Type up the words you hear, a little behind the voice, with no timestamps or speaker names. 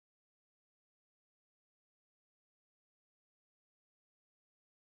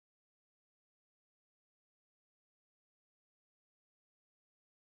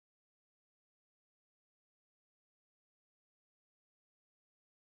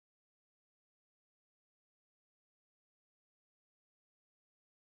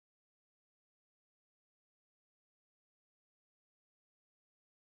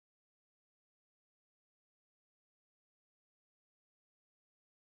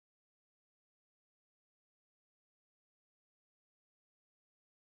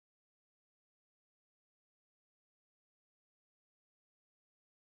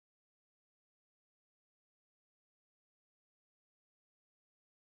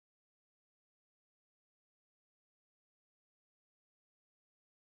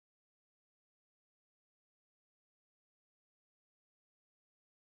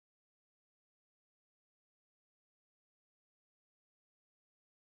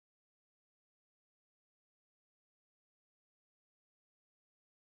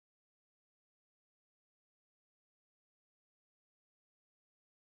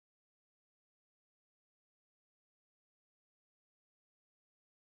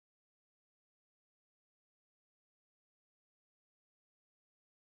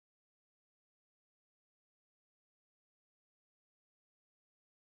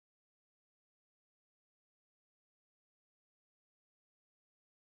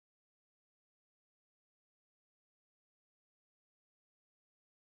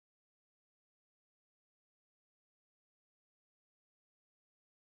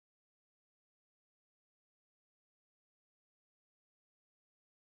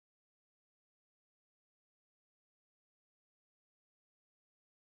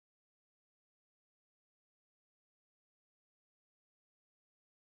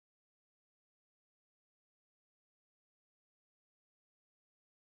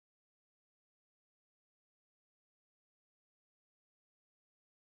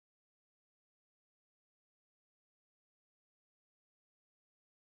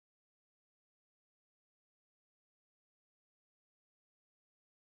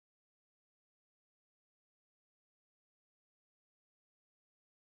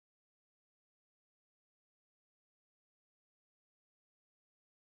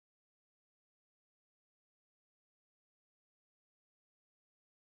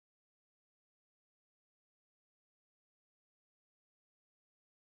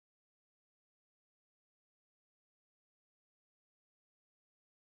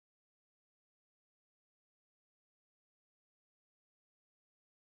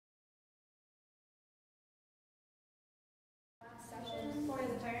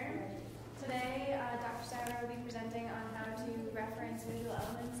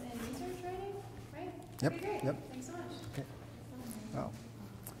Yep. Okay, great. Yep. Thanks so much. Okay. Well,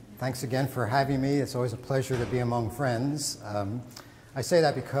 thanks again for having me. It's always a pleasure to be among friends. I say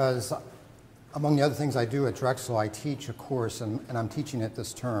that because among the other things I do at Drexel, I teach a course, and I'm teaching it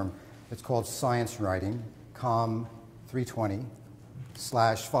this term. It's called Science Writing, COM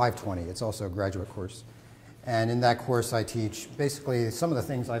 320/520. It's also a graduate course. And in that course, I teach basically some of the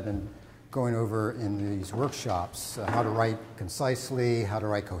things I've been going over in these workshops, how to write concisely, how to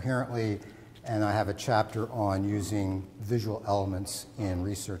write coherently, and I have a chapter on using visual elements in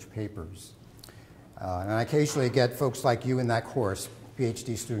research papers. And I occasionally get folks like you in that course,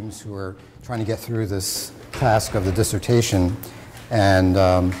 PhD students who are trying to get through this task of the dissertation. And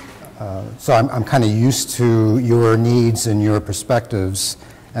so I'm kind of used to your needs and your perspectives,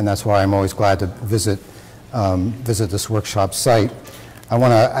 and that's why I'm always glad to visit this workshop site. I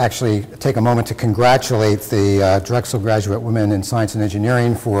want to actually take a moment to congratulate the Drexel Graduate Women in Science and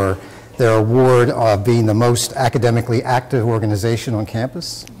Engineering for their award of being the most academically active organization on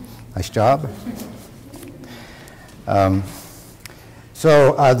campus. Nice job.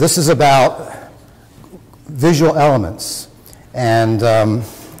 So this is about visual elements, and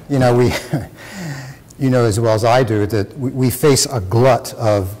you know, you know as well as I do that we face a glut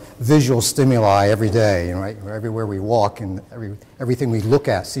of visual stimuli every day, right? Everywhere we walk, and everything we look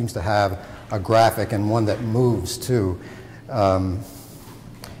at seems to have a graphic and one that moves too.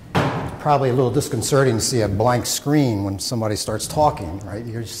 Probably a little disconcerting to see a blank screen when somebody starts talking, right?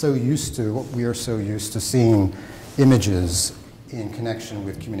 We are so used to seeing images in connection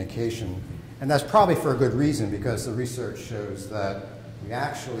with communication. And that's probably for a good reason, because the research shows that we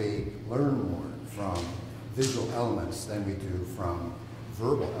actually learn more from visual elements than we do from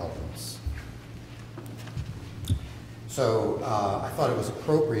verbal elements. So I thought it was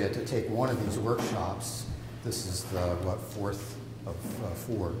appropriate to take one of these workshops. This is the, fourth of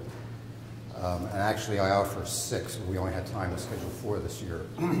four. And actually I offer 6, but we only had time to schedule 4 this year.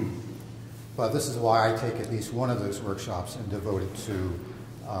 But this is why I take at least one of those workshops and devote it to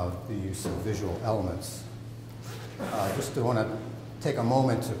the use of visual elements. Just want to take a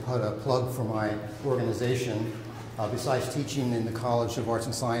moment to put a plug for my organization. Besides teaching in the College of Arts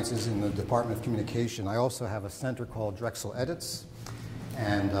and Sciences in the Department of Communication, I also have a center called Drexel Edits.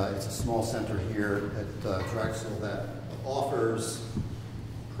 And it's a small center here at Drexel that offers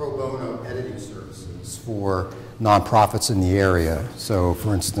pro bono editing services for nonprofits in the area. So,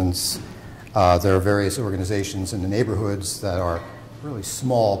 for instance, there are various organizations in the neighborhoods that are really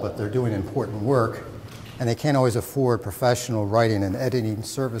small, but they're doing important work, and they can't always afford professional writing and editing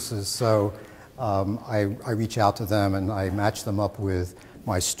services. So I reach out to them and I match them up with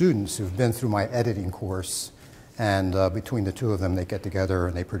my students who've been through my editing course, and between the two of them, they get together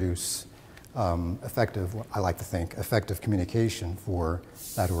and they produce effective, I like to think, effective communication for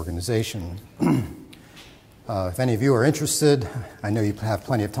that organization. If any of you are interested, I know you have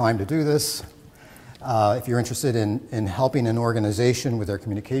plenty of time to do this. If you're interested in helping an organization with their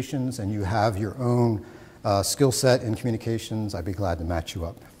communications and you have your own skill set in communications, I'd be glad to match you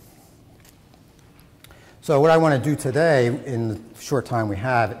up. So what I want to do today, in the short time we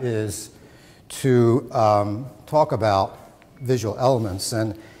have, is to talk about visual elements.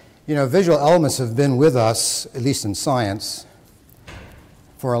 And you know, visual elements have been with us, at least in science,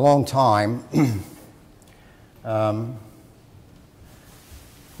 for a long time. At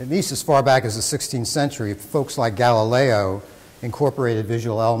least as far back as the 16th century, folks like Galileo incorporated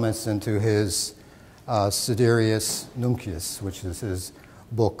visual elements into his Sidereus Nuncius, which is his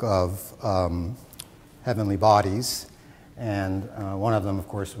book of heavenly bodies. And one of them, of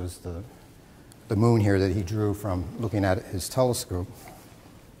course, was the moon here that he drew from looking at his telescope.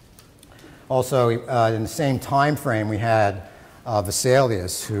 Also, in the same time frame, we had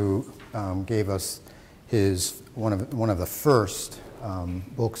Vesalius, who gave us one of the first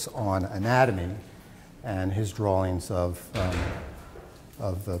books on anatomy, and his drawings of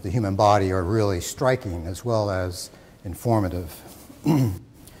the human body are really striking as well as informative.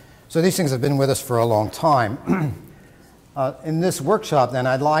 So these things have been with us for a long time. In this workshop, then,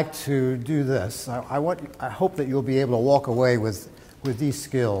 I'd like to do this. I hope that you'll be able to walk away with these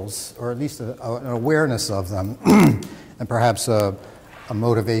skills, or at least an awareness of them, and perhaps a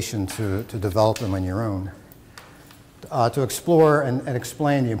motivation to develop them on your own. To explore and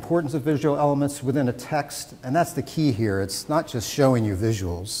explain the importance of visual elements within a text, and that's the key here. It's not just showing you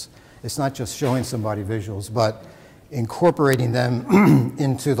visuals. It's not just showing somebody visuals, but incorporating them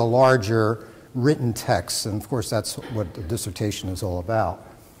into the larger written text, and of course that's what the dissertation is all about.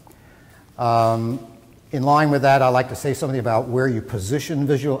 In line with that, I'd like to say something about where you position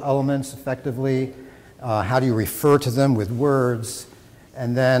visual elements effectively, how do you refer to them with words,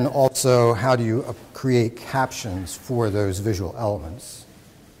 And then also, how do you create captions for those visual elements?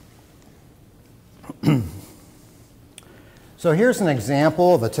 So here's an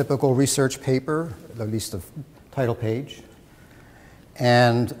example of a typical research paper, at least the title page.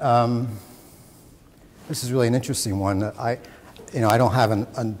 And this is really an interesting one. I don't have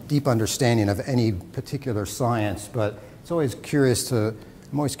a deep understanding of any particular science, but I'm always curious to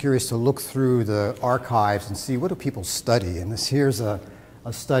look through the archives and see what do people study. And here's a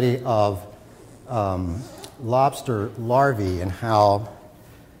study of lobster larvae and how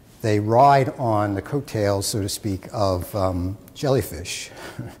they ride on the coattails, so to speak, of jellyfish.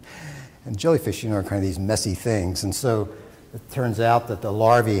 And jellyfish, are kind of these messy things. And so it turns out that the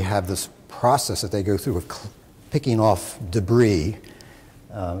larvae have this process that they go through of picking off debris.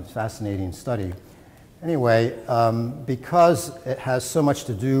 Fascinating study. Anyway, because it has so much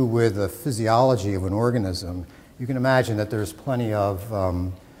to do with the physiology of an organism, you can imagine that there's plenty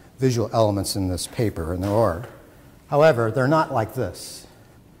of visual elements in this paper, and there are. However, they're not like this.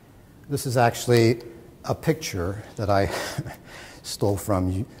 This is actually a picture that I stole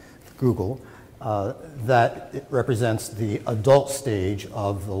from Google that it represents the adult stage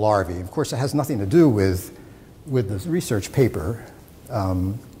of the larvae. Of course, it has nothing to do with this research paper,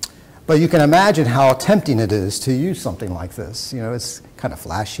 but you can imagine how tempting it is to use something like this. It's kind of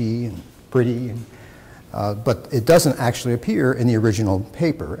flashy and pretty, but it doesn't actually appear in the original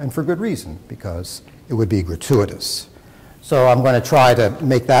paper, and for good reason, because it would be gratuitous. So I'm going to try to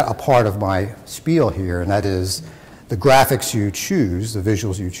make that a part of my spiel here, and that is the graphics you choose, the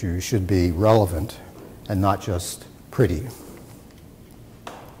visuals you choose, should be relevant and not just pretty.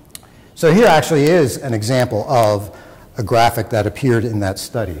 So here actually is an example of a graphic that appeared in that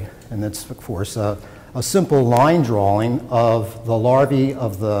study, and it's, of course, a simple line drawing of the larvae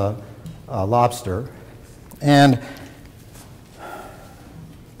of the lobster. And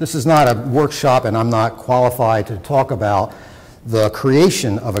this is not a workshop, and I'm not qualified to talk about the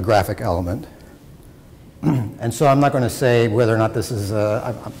creation of a graphic element. And so I'm not going to say whether or not this is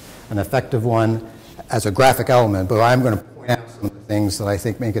an effective one as a graphic element, but I'm going to point out some of the things that I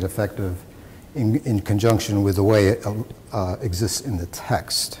think make it effective in conjunction with the way it exists in the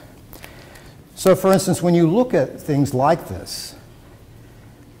text. So for instance, when you look at things like this,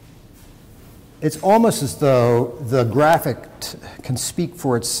 it's almost as though the graphic can speak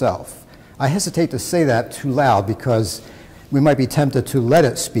for itself. I hesitate to say that too loud because we might be tempted to let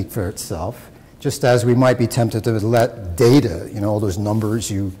it speak for itself, just as we might be tempted to let data, all those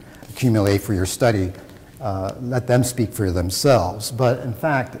numbers you accumulate for your study, let them speak for themselves. But in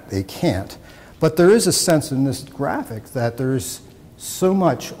fact, they can't. But there is a sense in this graphic that there's so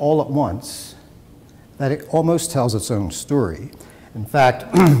much all at once that it almost tells its own story. In fact,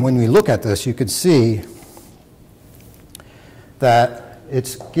 when we look at this, you can see that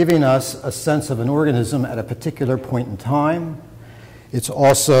it's giving us a sense of an organism at a particular point in time. It's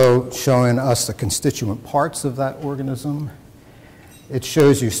also showing us the constituent parts of that organism. It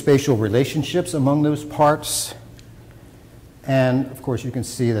shows you spatial relationships among those parts. And of course, you can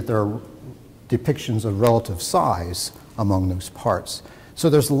see that there are depictions of relative size among those parts. So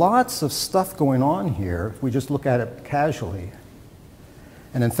there's lots of stuff going on here if we just look at it casually.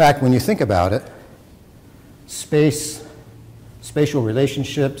 And in fact, when you think about it, spatial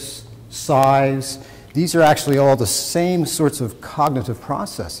relationships, size, these are actually all the same sorts of cognitive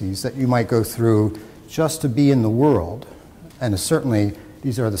processes that you might go through just to be in the world. And certainly,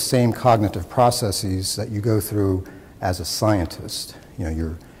 these are the same cognitive processes that you go through as a scientist.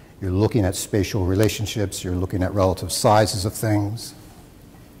 You're looking at spatial relationships, you're looking at relative sizes of things,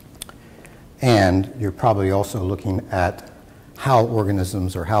 and you're probably also looking at how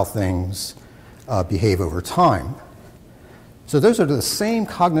organisms or how things behave over time. So those are the same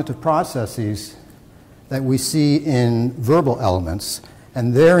cognitive processes that we see in verbal elements,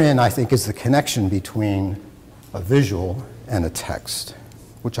 and therein, I think, is the connection between a visual and a text,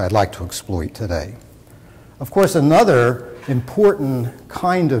 which I'd like to exploit today. Of course, another important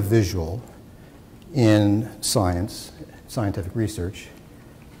kind of visual in scientific research,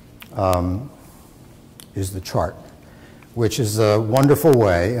 is the chart, which is a wonderful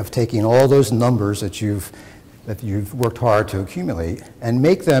way of taking all those numbers that you've worked hard to accumulate and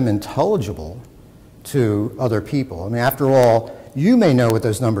make them intelligible to other people. I mean, after all, you may know what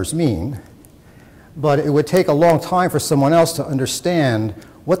those numbers mean, but it would take a long time for someone else to understand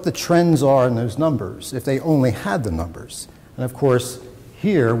what the trends are in those numbers if they only had the numbers. And of course,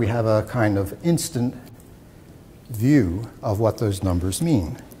 here we have a kind of instant view of what those numbers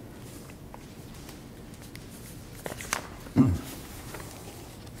mean.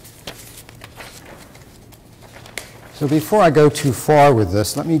 So before I go too far with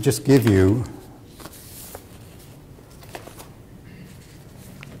this, let me just give you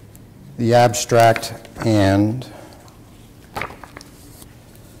the abstract and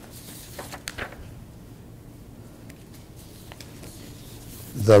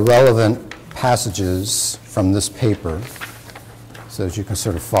the relevant passages from this paper so that you can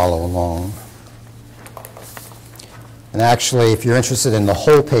sort of follow along. And actually, if you're interested in the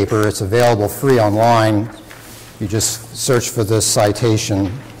whole paper, it's available free online. You just search for this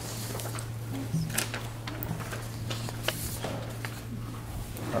citation.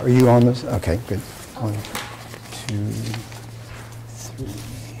 Are you on this? Okay, good. 1, 2, 3,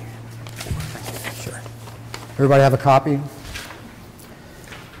 4. Sure. Everybody have a copy?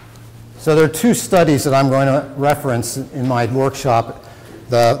 So there are two studies that I'm going to reference in my workshop.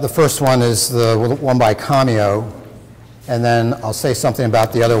 The first one is the one by Cameo, and then I'll say something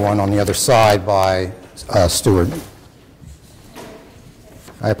about the other one on the other side by Stewart.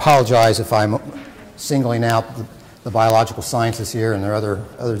 I apologize if I'm singling out the biological sciences here, and there are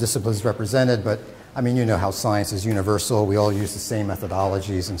other disciplines represented, but I mean, you know how science is universal. We all use the same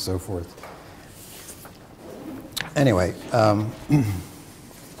methodologies and so forth. Anyway,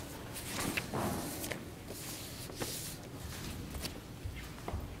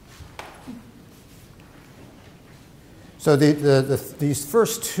 so these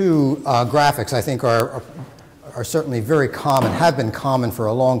first two graphics, I think, are certainly very common, have been common for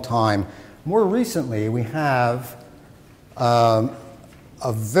a long time. More recently, we have a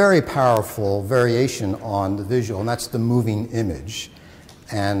very powerful variation on the visual, and that's the moving image.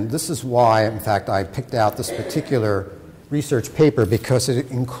 And this is why, in fact, I picked out this particular research paper, because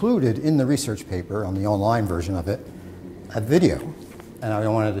it included in the research paper, on the online version of it, a video. And I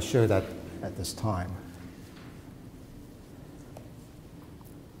wanted to show that at this time.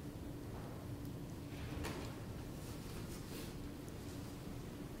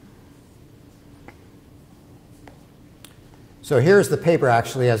 So here's the paper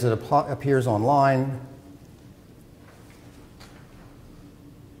actually as it appears online.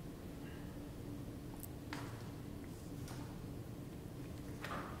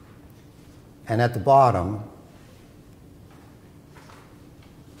 And at the bottom,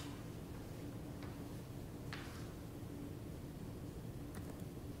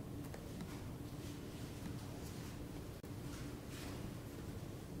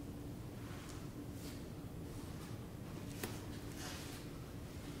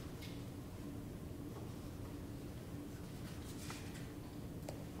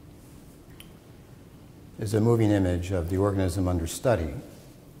 is a moving image of the organism under study.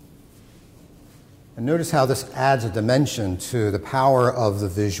 And notice how this adds a dimension to the power of the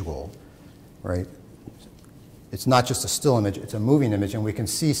visual, right? It's not just a still image, it's a moving image, and we can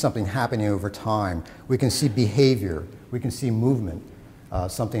see something happening over time. We can see behavior, we can see movement,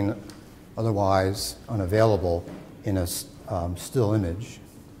 something otherwise unavailable in a still image.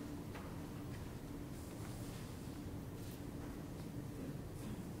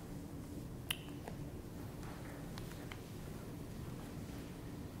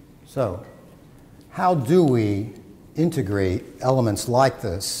 So, how do we integrate elements like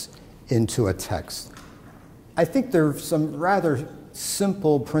this into a text? I think there are some rather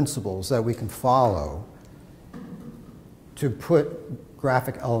simple principles that we can follow to put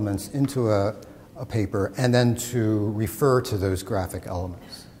graphic elements into a paper and then to refer to those graphic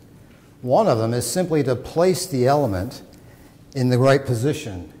elements. One of them is simply to place the element in the right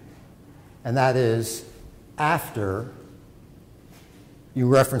position, and that is after you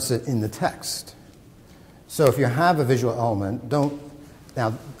reference it in the text. So if you have a visual element, don't,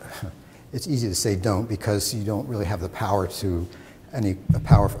 now it's easy to say don't because you don't really have the power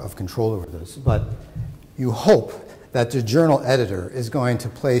of control over this, but you hope that the journal editor is going to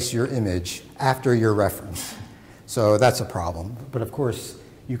place your image after your reference. So that's a problem. But of course,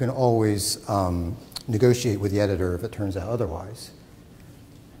 you can always negotiate with the editor if it turns out otherwise.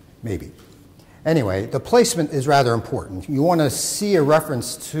 Maybe. Anyway, the placement is rather important. You want to see a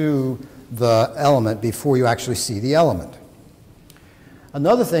reference to the element before you actually see the element.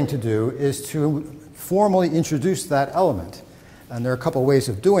 Another thing to do is to formally introduce that element. And there are a couple ways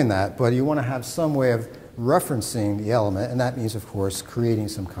of doing that, but you want to have some way of referencing the element, and that means, of course, creating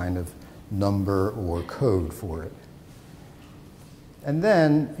some kind of number or code for it. And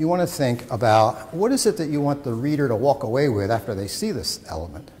then you want to think about what is it that you want the reader to walk away with after they see this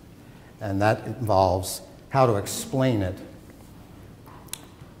element. And that involves how to explain it,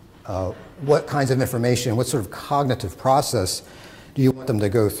 what kinds of information, what sort of cognitive process do you want them to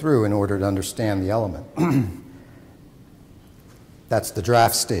go through in order to understand the element. That's the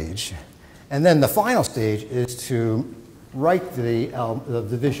draft stage. And then the final stage is to write the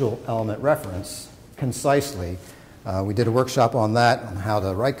visual element reference concisely. We did a workshop on that, on how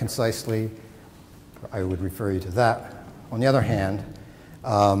to write concisely. I would refer you to that. On the other hand,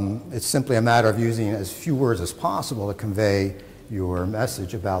 it's simply a matter of using as few words as possible to convey your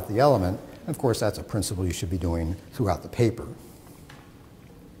message about the element. And of course, that's a principle you should be doing throughout the paper.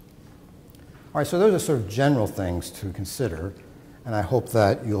 All right, so those are sort of general things to consider, and I hope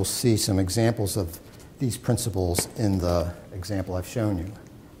that you'll see some examples of these principles in the example I've shown you.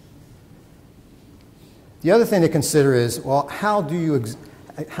 The other thing to consider is, well, how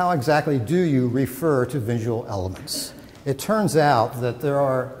exactly do you refer to visual elements? It turns out that there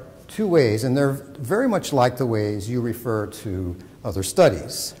are two ways, and they're very much like the ways you refer to other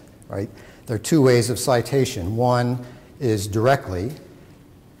studies, right? There are two ways of citation. One is directly,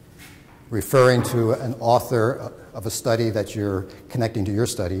 referring to an author of a study that you're connecting to your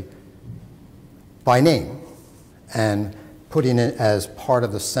study by name and putting it as part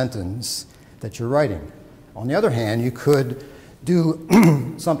of the sentence that you're writing. On the other hand, you could do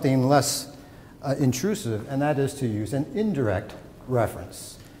something less intrusive, and that is to use an indirect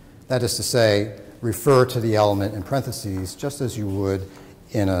reference. That is to say, refer to the element in parentheses just as you would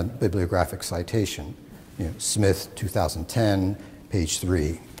in a bibliographic citation. You know, Smith, 2010, page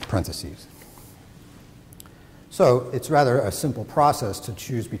 3, parentheses. So it's rather a simple process to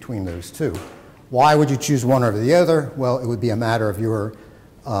choose between those two. Why would you choose one over the other? Well, it would be a matter of your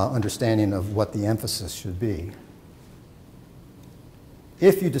understanding of what the emphasis should be.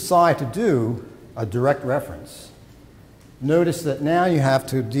 If you decide to do a direct reference, notice that now you have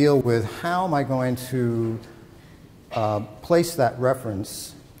to deal with how am I going to place that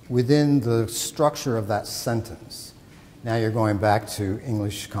reference within the structure of that sentence. Now you're going back to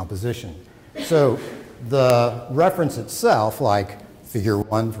English composition. So the reference itself, like figure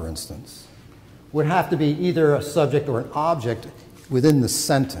 1, for instance, would have to be either a subject or an object within the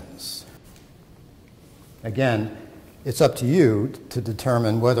sentence. Again, it's up to you to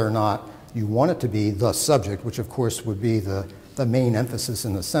determine whether or not you want it to be the subject, which of course would be the main emphasis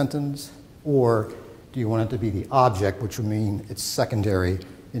in the sentence, or do you want it to be the object, which would mean it's secondary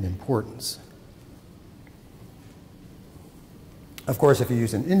in importance. Of course, if you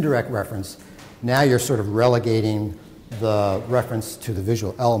use an indirect reference, now you're sort of relegating the reference to the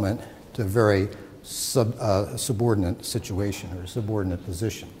visual element to a very subordinate situation or subordinate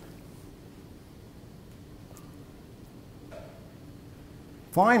position.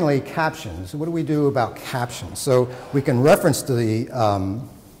 Finally, captions. What do we do about captions? So we can reference to the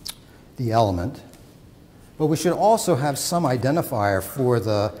element, but we should also have some identifier for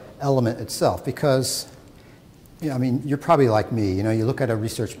the element itself because, you know, I mean, you're probably like me. You know, you look at a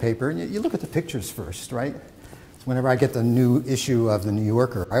research paper and you look at the pictures first, right? Whenever I get the new issue of the New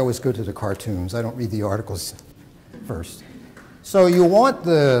Yorker, I always go to the cartoons. I don't read the articles first. So you want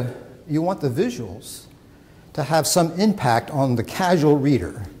the visuals to have some impact on the casual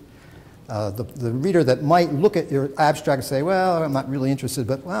reader. The reader that might look at your abstract and say, well, I'm not really interested,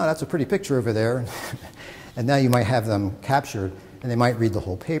 but wow, that's a pretty picture over there. And now you might have them captured, and they might read the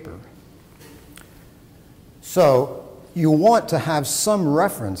whole paper. So you want to have some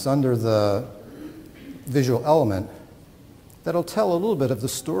reference under the visual element that'll tell a little bit of the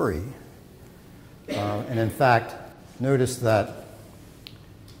story. And in fact, notice that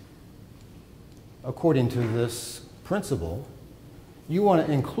according to this principle, you want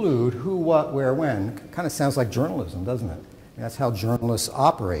to include who, what, where, when. Kind of sounds like journalism, doesn't it? And that's how journalists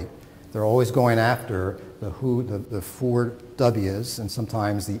operate. They're always going after the who, the four W's, and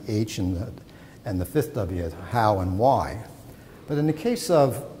sometimes the H and the fifth W, how and why. But in the case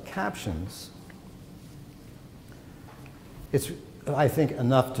of captions, it's, I think,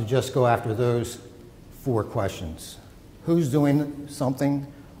 enough to just go after those four questions. Who's doing something?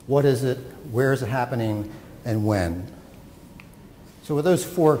 What is it? Where is it happening? And when? So with those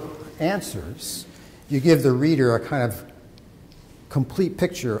four answers, you give the reader a kind of complete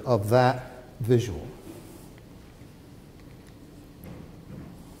picture of that visual.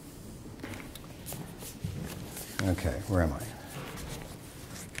 Okay, where am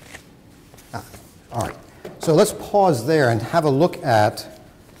I? All right. So let's pause there and have a look at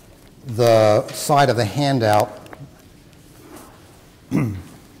the side of the handout,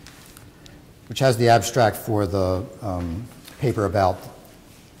 which has the abstract for the paper about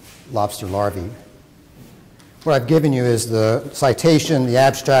lobster larvae. What I've given you is the citation, the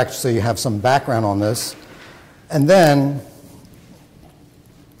abstract, so you have some background on this, and then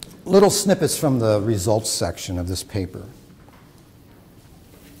little snippets from the results section of this paper.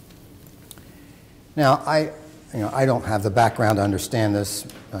 Now, I don't have the background to understand this,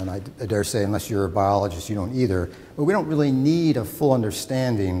 and I dare say unless you're a biologist, you don't either, but we don't really need a full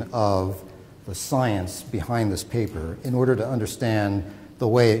understanding of the science behind this paper in order to understand the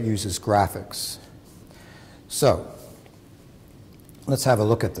way it uses graphics. So, let's have a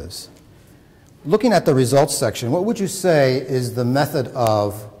look at this. Looking at the results section, what would you say is the method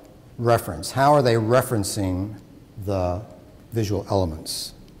of reference? How are they referencing the visual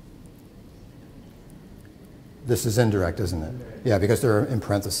elements? This is indirect, isn't it? Yeah, because they're in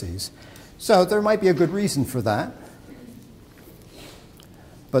parentheses. So there might be a good reason for that.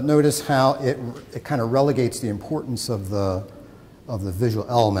 But notice how it kind of relegates the importance of the visual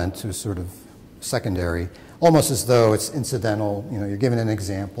element to sort of secondary, almost as though it's incidental. You're given an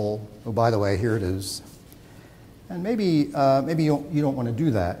example. Oh, by the way, here it is. And maybe you don't want to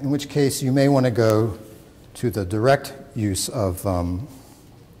do that, in which case you may want to go to the direct use of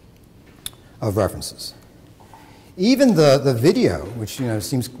references. Even the video, which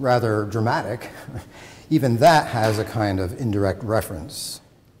seems rather dramatic, even that has a kind of indirect reference.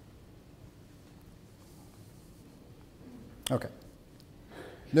 Okay.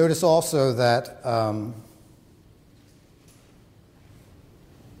 Notice also that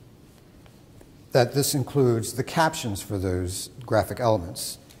that this includes the captions for those graphic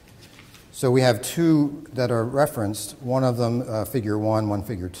elements. So we have two that are referenced, one of them figure 1, one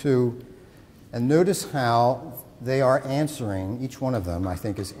figure 2, and notice how they are answering, each one of them, I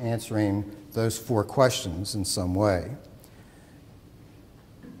think, is answering those 4 questions in some way.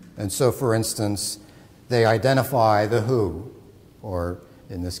 And so, for instance, they identify the who, or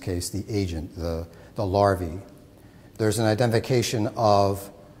in this case, the agent, the larvae. There's an identification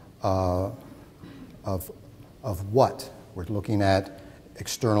of what. We're looking at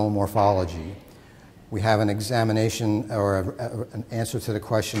external morphology. We have an examination or an answer to the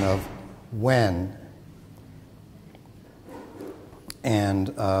question of when, and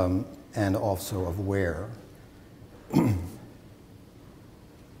also of where.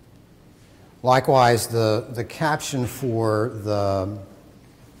 Likewise, the caption for the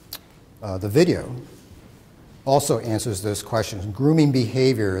video also answers those questions. Grooming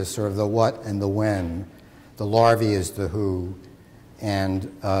behavior is sort of the what and the when. The larvae is the who,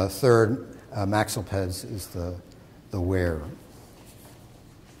 and third, maxillipeds is the where.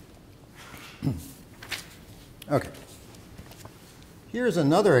 Okay. Here's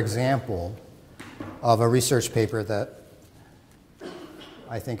another example of a research paper that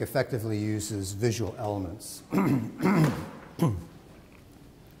I think effectively uses visual elements.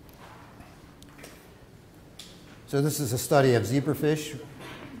 So this is a study of zebrafish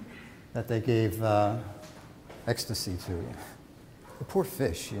that they gave ecstasy to. The poor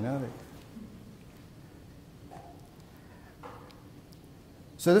fish,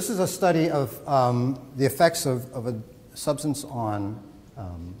 So this is a study of the effects of a substance on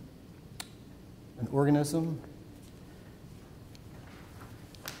an organism.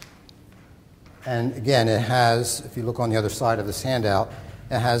 And again, it has, if you look on the other side of this handout,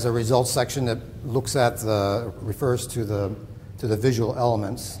 it has a results section that looks at refers to the visual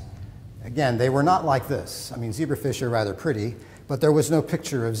elements. Again, they were not like this. I mean, zebrafish are rather pretty, but there was no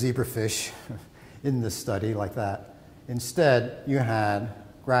picture of zebrafish in this study like that. Instead, you had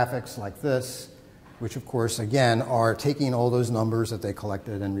graphics like this, which of course, again, are taking all those numbers that they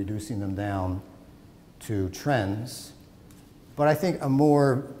collected and reducing them down to trends. But I think a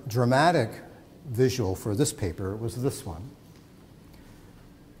more dramatic visual for this paper was this one,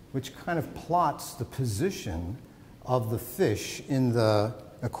 which kind of plots the position of the fish in the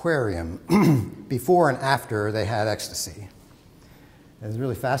aquarium before and after they had ecstasy. It's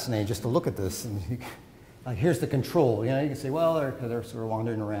really fascinating just to look at this. And like, here's the control. You can say, well, they're sort of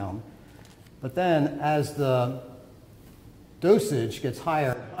wandering around. But then as the dosage gets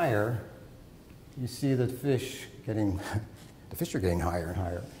higher and higher, you see the fish are getting higher and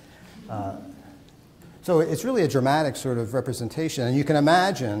higher. So it's really a dramatic sort of representation. And you can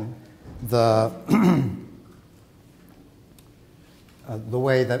imagine the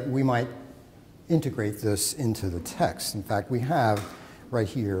way that we might integrate this into the text. In fact, we have right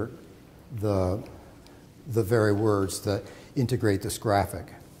here the very words that integrate this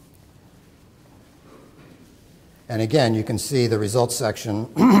graphic. And again, you can see the results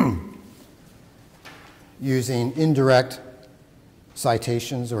section using indirect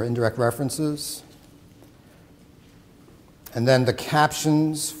citations or indirect references. And then the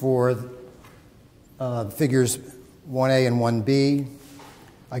captions for figures 1A and 1B,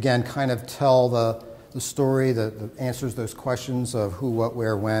 again, kind of tell the story that answers those questions of who, what,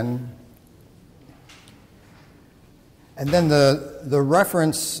 where, when. And then the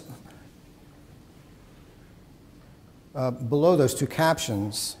reference below those two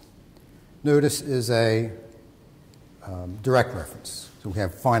captions, notice is a direct reference. So we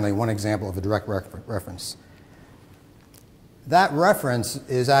have finally one example of a direct reference. That reference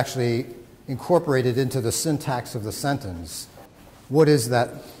is actually incorporated into the syntax of the sentence. What is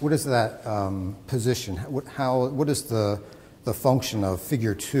that position? What is the function of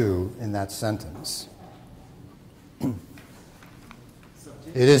figure 2 in that sentence? It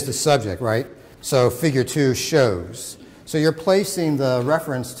is the subject, right? So figure 2 shows. So you're placing the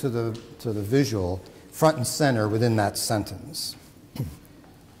reference to the visual front and center within that sentence.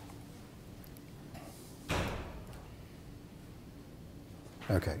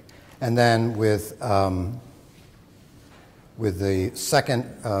 Okay, and then with the second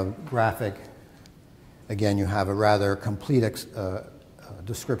graphic, again, you have a rather complete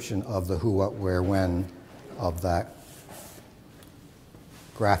description of the who, what, where, when of that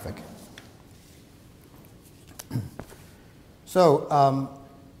graphic. So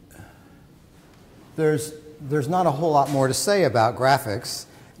there's not a whole lot more to say about graphics.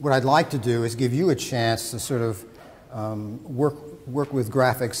 What I'd like to do is give you a chance to sort of work with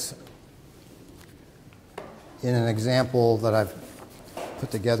graphics in an example that I've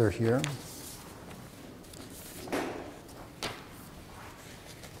put together here.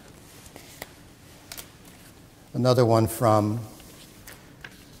 Another one from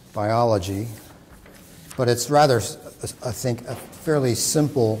biology, but it's rather, I think, a fairly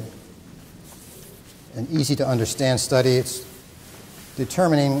simple and easy to understand study. It's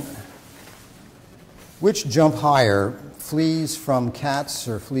determining which jump higher, fleas from cats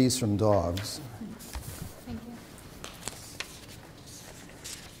or fleas from dogs. Thank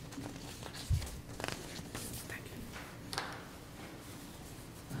you.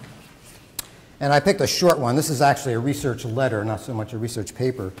 And I picked a short one. This is actually a research letter, not so much a research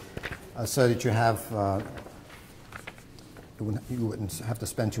paper, so that you have you wouldn't have to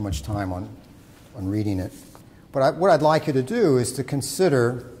spend too much time on reading it. But what I'd like you to do is to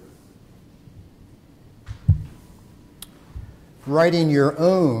consider writing your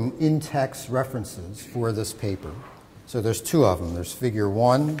own in-text references for this paper. So there's two of them. There's figure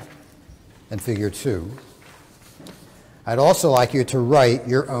 1 and figure 2. I'd also like you to write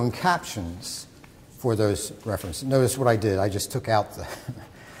your own captions for those references. Notice what I did. I just took out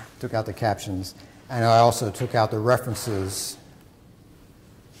the captions, and I also took out the references,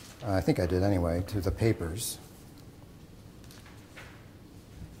 I think I did anyway, to the papers.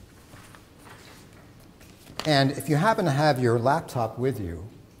 And if you happen to have your laptop with you,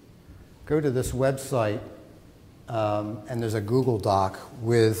 go to this website, and there's a Google Doc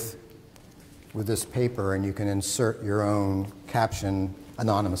with this paper, and you can insert your own caption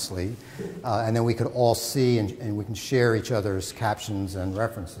anonymously, and then we could all see and we can share each other's captions and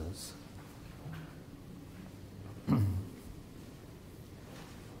references.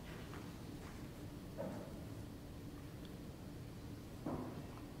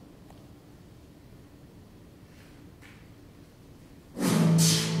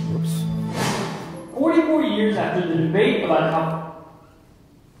 Whoops. 44 years after the debate about how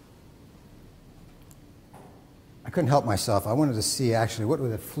I couldn't help myself. I wanted to see actually what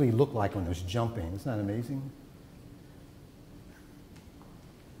would a flea look like when it was jumping. Isn't that amazing?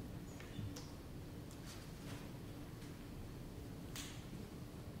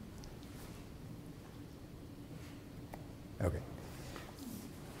 Okay.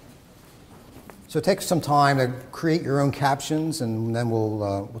 So take some time to create your own captions, and then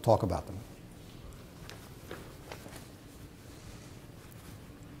we'll talk about them.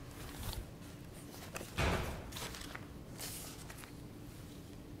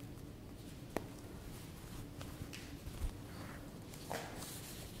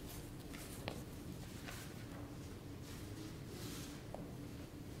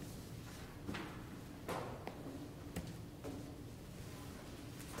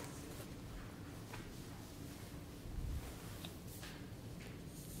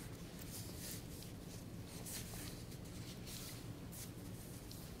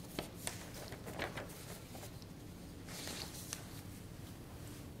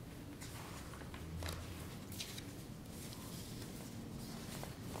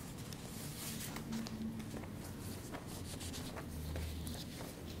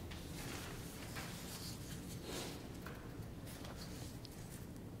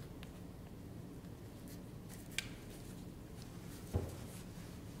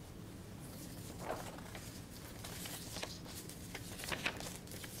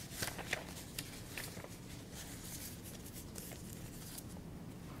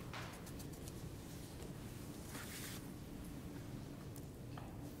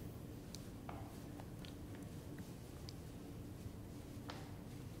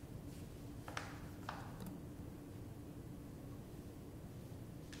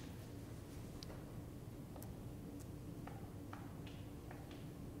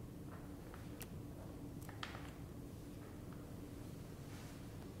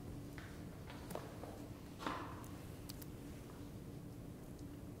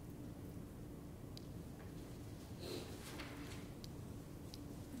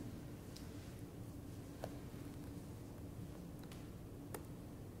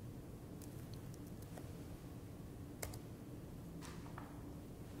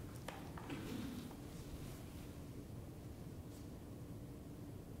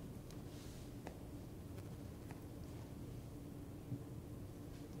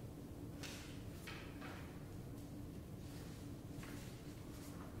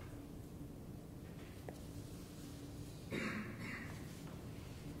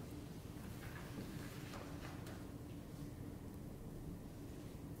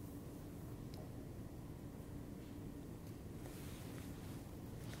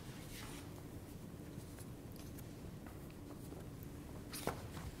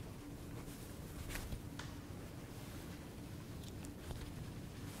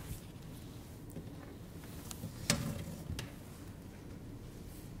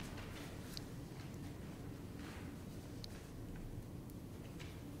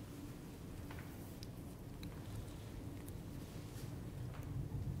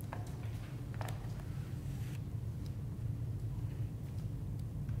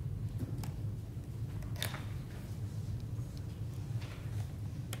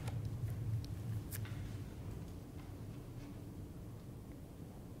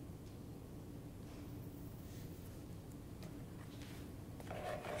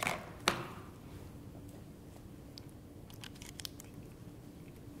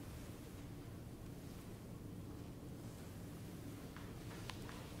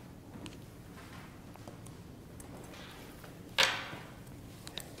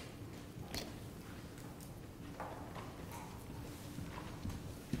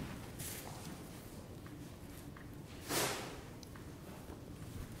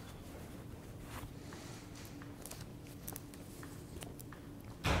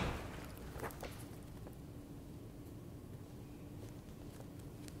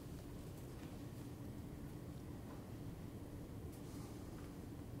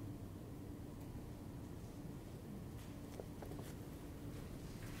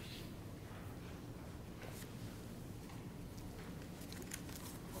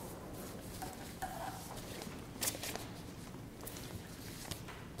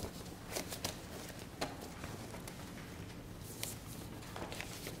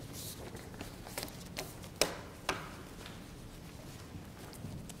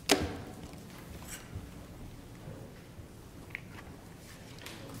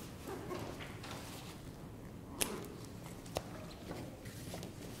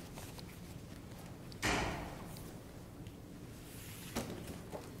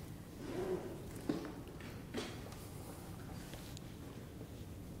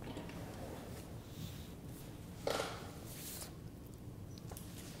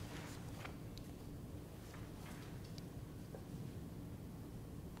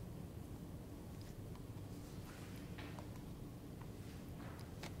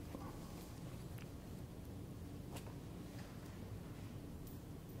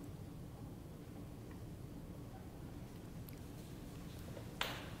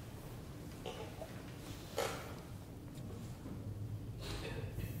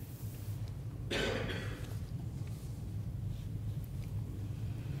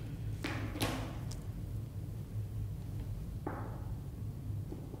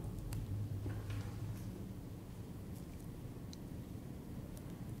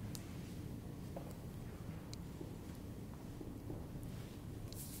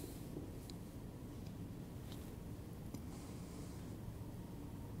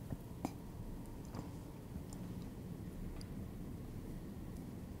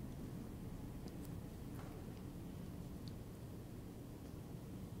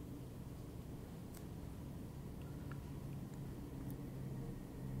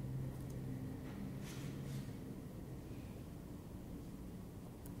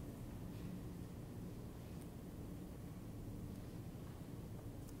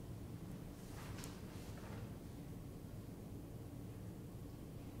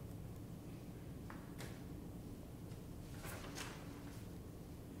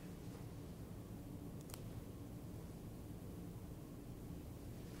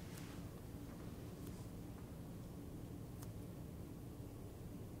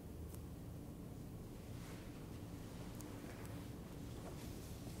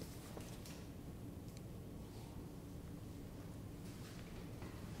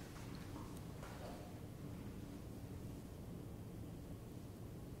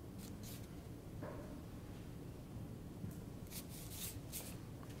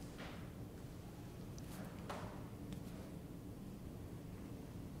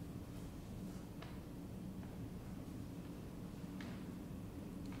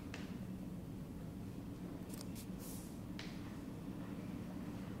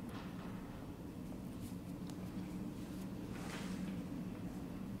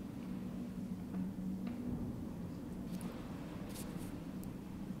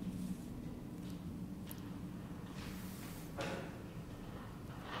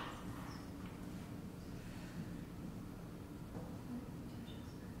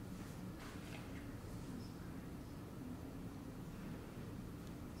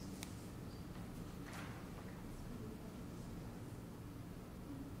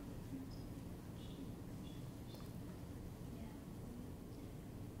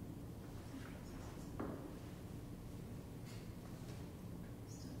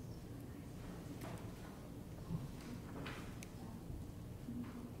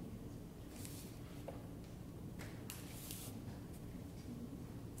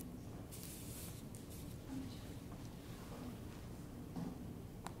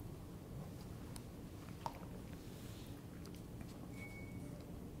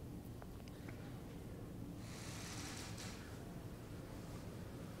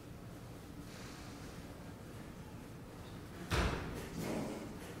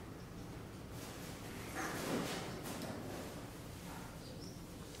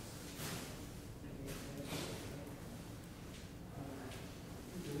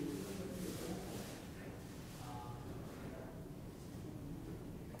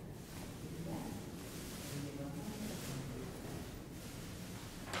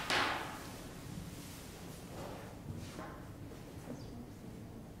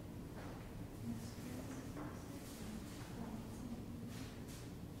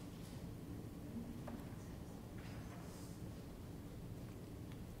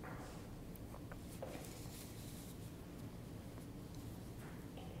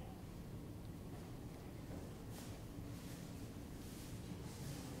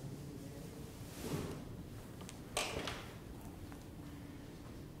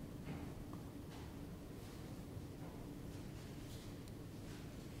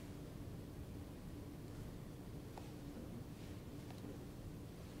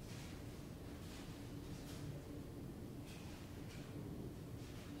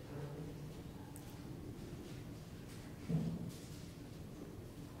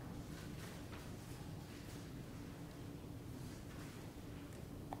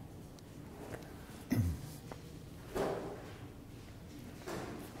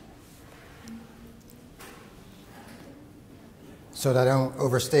 So that I don't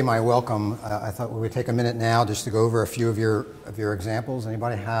overstay my welcome, I thought we would take a minute now just to go over a few of your examples.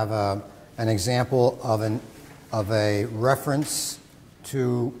 Anybody have an example of a reference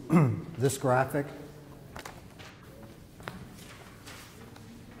to this graphic?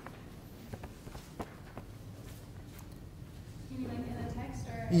 You mean like in a text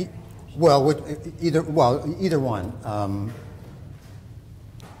or? Either one.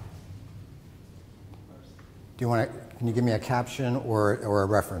 Do you want to? Can you give me a caption or a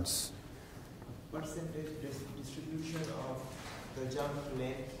reference? Percentage distribution of the jump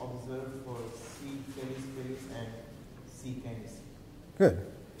length observed for C. felis and C. canis. Good.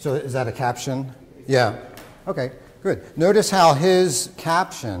 So is that a caption? Yeah. Okay, good. Notice how his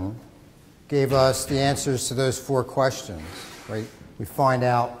caption gave us the answers to those 4 questions, right? We find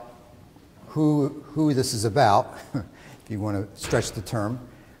out who this is about, if you want to stretch the term.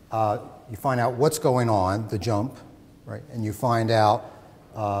 You find out what's going on, the jump, right? And you find out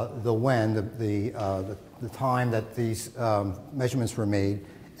the when, the time that these measurements were made,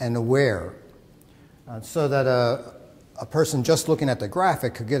 and the where, so that a person just looking at the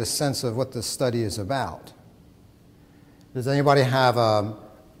graphic could get a sense of what this study is about. Does anybody have a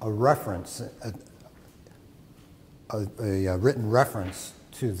reference, a written reference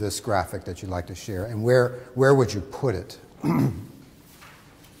to this graphic that you'd like to share, and where would you put it?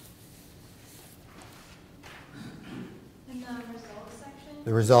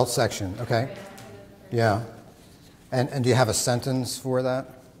 The results section, okay. Yeah. And do you have a sentence for that?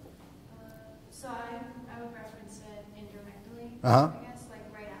 So I would reference it indirectly, Uh-huh. I guess, like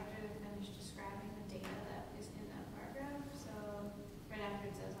right after they finish describing the data that is in that paragraph. So right after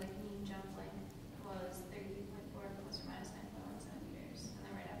it says like mean jump length was 32.4 plus or minus 9.1 centimeters. And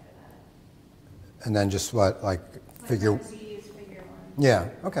then right after that. And then just what, like figure? Z is figure 1.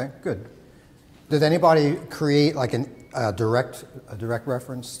 Yeah, okay, good. Did anybody create like a direct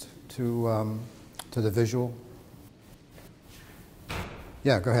reference to the visual?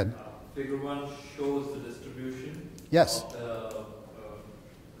 Yeah, go ahead. Figure 1 shows the distribution Yes. of the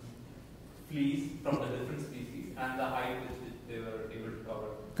fleas from the different species and the height which they were able to cover.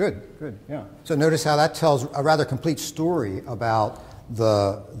 Good, yeah. So notice how that tells a rather complete story about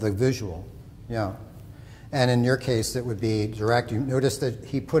the visual, yeah. And in your case, it would be direct. You notice that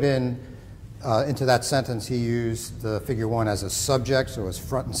he put in, into that sentence, he used the figure 1 as a subject, so as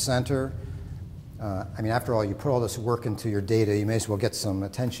front and center. I mean, after all, you put all this work into your data, you may as well get some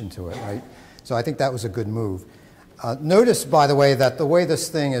attention to it, right? So I think that was a good move. Notice, by the way, that the way this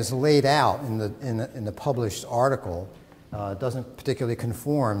thing is laid out in the published article doesn't particularly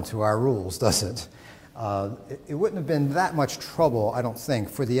conform to our rules, does it? It wouldn't have been that much trouble, I don't think,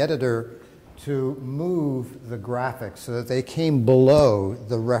 for the editor to move the graphics so that they came below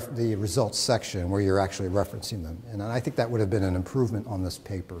the results section where you're actually referencing them. And I think that would have been an improvement on this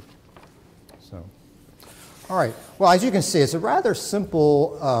paper. So, all right. Well, as you can see, it's a rather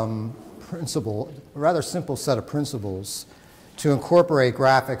simple set of principles to incorporate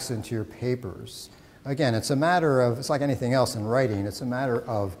graphics into your papers. Again, it's a matter of, it's like anything else in writing, it's a matter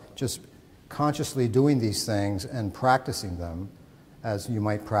of just consciously doing these things and practicing them as you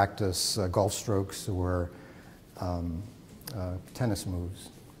might practice golf strokes or tennis moves.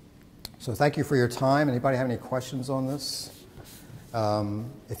 So thank you for your time. Anybody have any questions on this?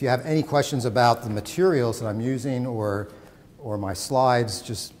 If you have any questions about the materials that I'm using or my slides,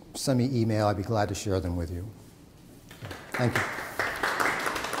 just send me email. I'd be glad to share them with you. Thank you.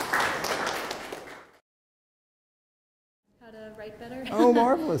 How to write better. Oh,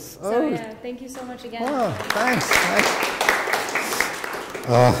 marvelous. So yeah, thank you so much again. Oh, thanks.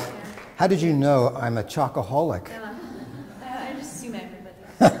 How did you know I'm a chocoholic? I just assume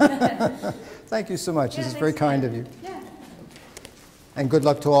everybody. Thank you so much. Yeah, This is very kind of you. Yeah. And good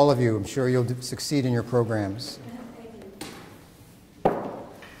luck to all of you. I'm sure you'll succeed in your programs. Thank you.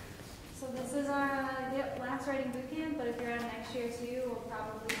 So this is our last writing bootcamp, but if you're on next year too, we'll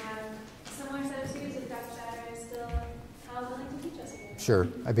probably have a similar set of series if Dr. Souder is still willing to teach us again. Sure,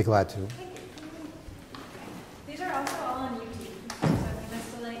 I'd be glad to. Thank